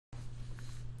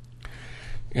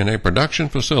In a production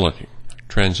facility,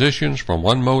 transitions from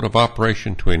one mode of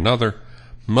operation to another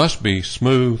must be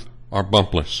smooth or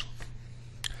bumpless.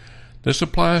 This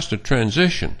applies to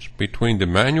transitions between the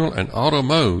manual and auto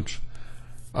modes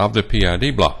of the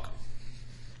PID block.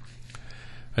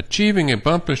 Achieving a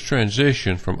bumpless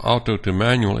transition from auto to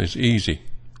manual is easy.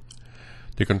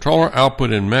 The controller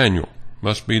output in manual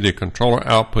must be the controller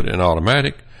output in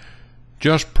automatic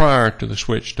just prior to the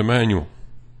switch to manual.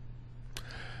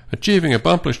 Achieving a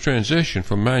bumpless transition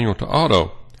from manual to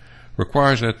auto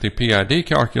requires that the PID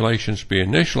calculations be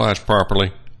initialized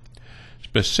properly,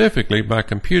 specifically by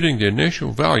computing the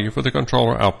initial value for the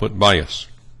controller output bias.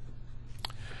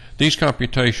 These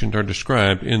computations are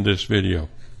described in this video.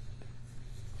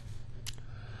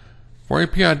 For a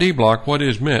PID block, what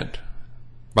is meant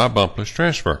by bumpless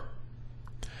transfer?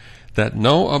 That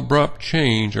no abrupt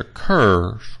change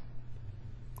occurs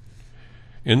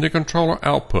in the controller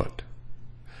output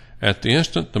at the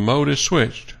instant the mode is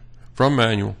switched from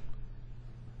manual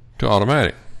to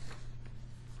automatic.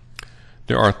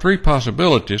 There are three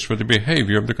possibilities for the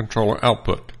behavior of the controller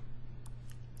output.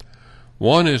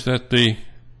 One is that the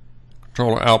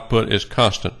controller output is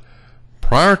constant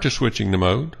prior to switching the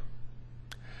mode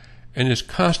and is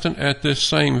constant at this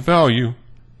same value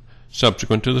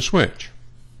subsequent to the switch.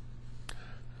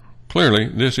 Clearly,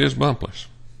 this is bumpless.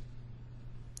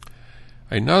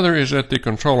 Another is that the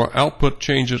controller output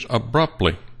changes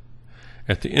abruptly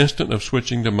at the instant of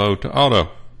switching the mode to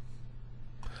auto.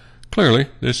 Clearly,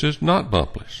 this is not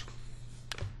bumpless.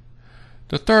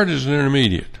 The third is an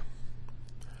intermediate.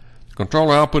 The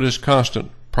controller output is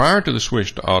constant prior to the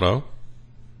switch to auto,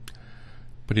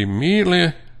 but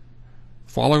immediately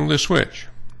following the switch,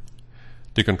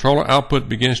 the controller output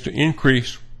begins to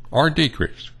increase or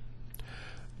decrease.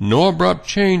 No abrupt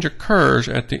change occurs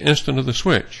at the instant of the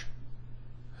switch,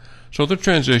 so the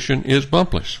transition is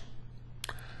bumpless.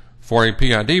 For a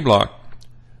PID block,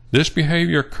 this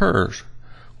behavior occurs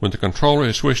when the controller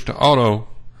is switched to auto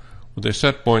with a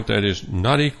set point that is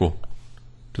not equal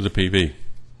to the PV.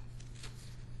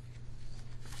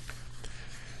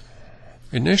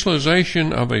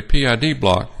 Initialization of a PID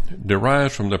block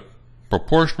derives from the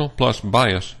proportional plus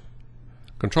bias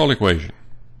control equation.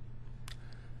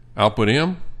 Output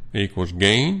M equals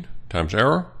gain times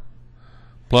error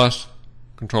plus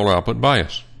controller output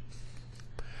bias.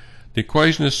 The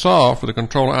equation is solved for the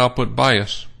controller output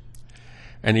bias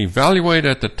and evaluated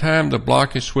at the time the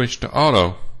block is switched to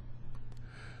auto,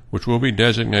 which will be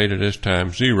designated as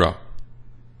time 0.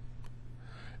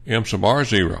 M sub r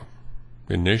 0,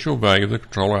 the initial value of the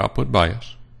controller output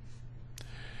bias,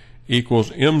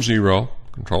 equals M0,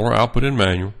 controller output in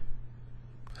manual,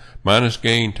 minus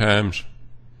gain times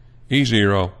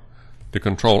E0, the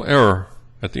control error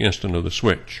at the instant of the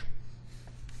switch.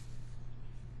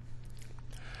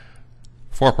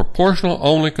 For proportional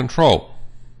only control,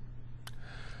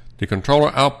 the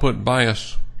controller output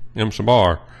bias M sub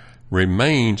r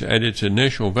remains at its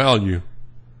initial value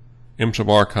M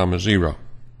sub r comma 0.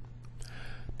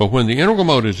 But when the integral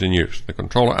mode is in use, the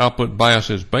controller output bias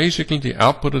is basically the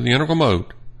output of the integral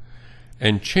mode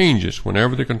and changes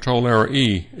whenever the control error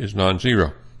E is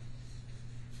non-zero.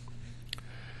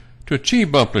 To achieve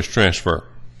bumpless transfer,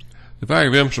 the value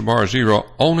of M sub r 0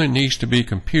 only needs to be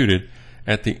computed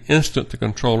at the instant the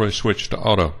controller is switched to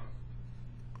auto.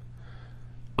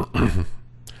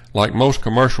 Like most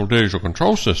commercial digital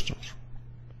control systems,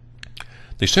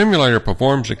 the simulator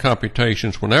performs the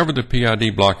computations whenever the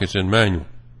PID block is in manual.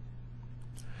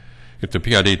 If the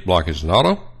PID block is in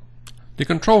auto, the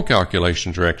control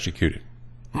calculations are executed.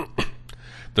 If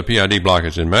the PID block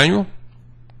is in manual,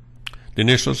 the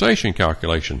initialization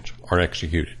calculations are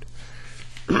executed.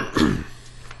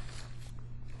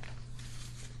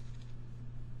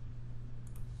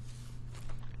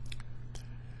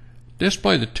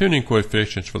 Display the tuning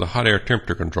coefficients for the hot air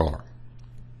temperature controller.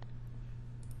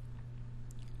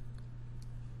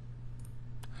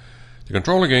 The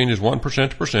controller gain is 1%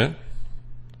 to percent.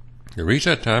 The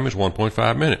reset time is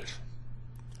 1.5 minutes.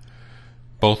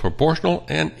 Both proportional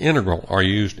and integral are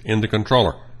used in the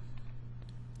controller.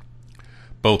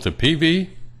 Both the PV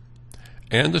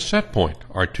and the set point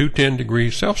are 210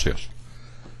 degrees Celsius.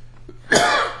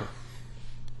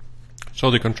 So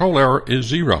the control error is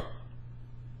 0.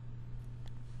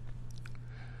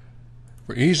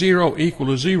 For E0 equal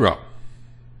to 0,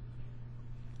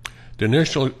 the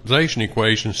initialization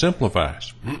equation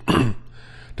simplifies to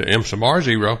M sub r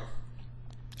 0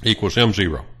 equals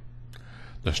M0.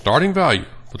 The starting value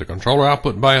for the controller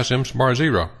output bias M sub r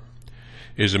 0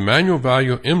 is the manual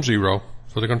value of M0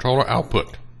 for the controller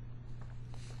output.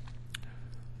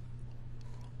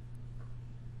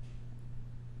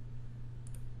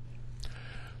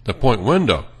 The point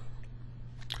window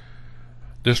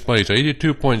displays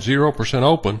 82.0%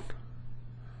 open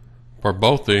for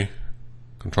both the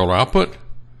controller output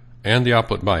and the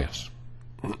output bias.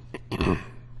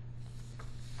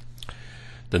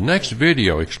 The next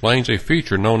video explains a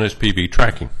feature known as PV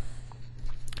tracking.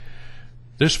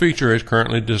 This feature is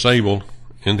currently disabled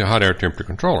in the hot air temperature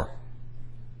controller.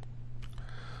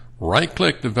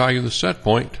 Right-click the value of the set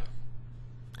point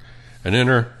and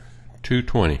enter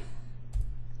 220.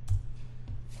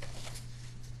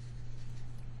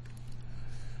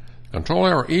 Control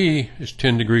error E is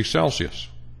 10 degrees Celsius.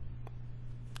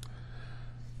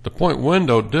 The point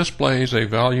window displays a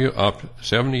value of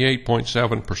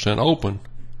 78.7% open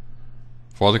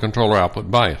for the controller output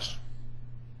bias.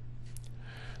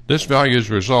 This value is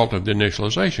a result of the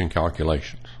initialization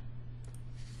calculations.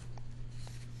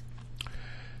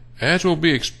 As will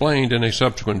be explained in a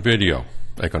subsequent video,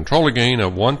 a controller gain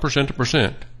of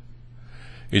 1%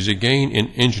 is a gain in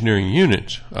engineering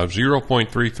units of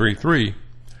 0.333%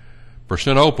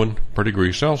 open per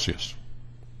degree Celsius.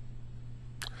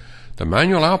 The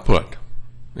manual output,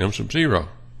 M sub 0,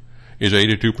 is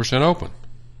 82% open.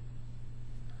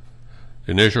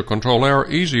 The initial control error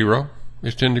E0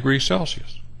 is 10 degrees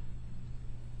Celsius.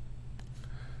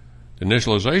 The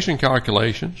initialization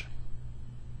calculations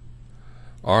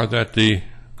are that the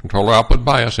controller output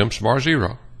bias, M sub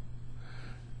R0,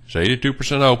 is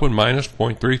 82% open minus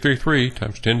 0.333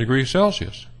 times 10 degrees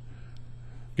Celsius,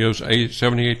 gives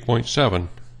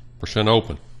 78.7%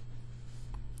 open.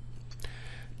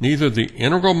 Neither the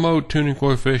integral mode tuning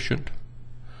coefficient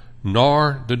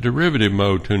nor the derivative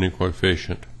mode tuning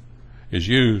coefficient is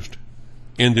used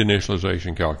in the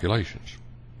initialization calculations.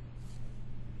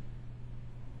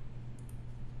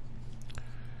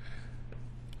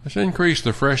 Let's increase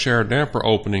the fresh air damper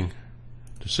opening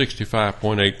to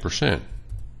 65.8%.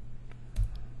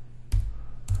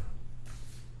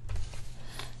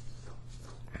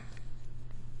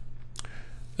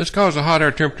 This causes the hot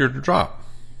air temperature to drop,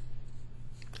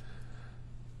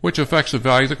 which affects the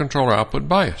value of the controller output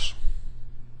bias.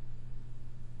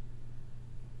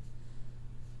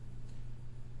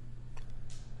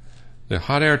 The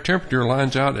hot air temperature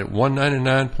lines out at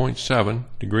 199.7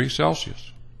 degrees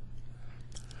Celsius.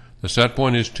 The set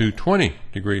point is 220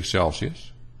 degrees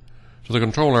Celsius, so the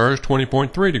control error is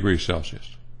 20.3 degrees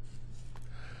Celsius.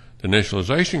 The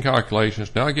initialization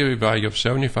calculations now give a value of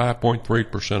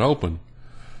 75.3% open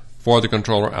for the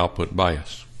controller output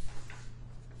bias.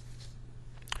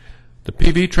 The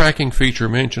PV tracking feature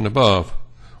mentioned above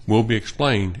will be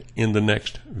explained in the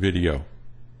next video.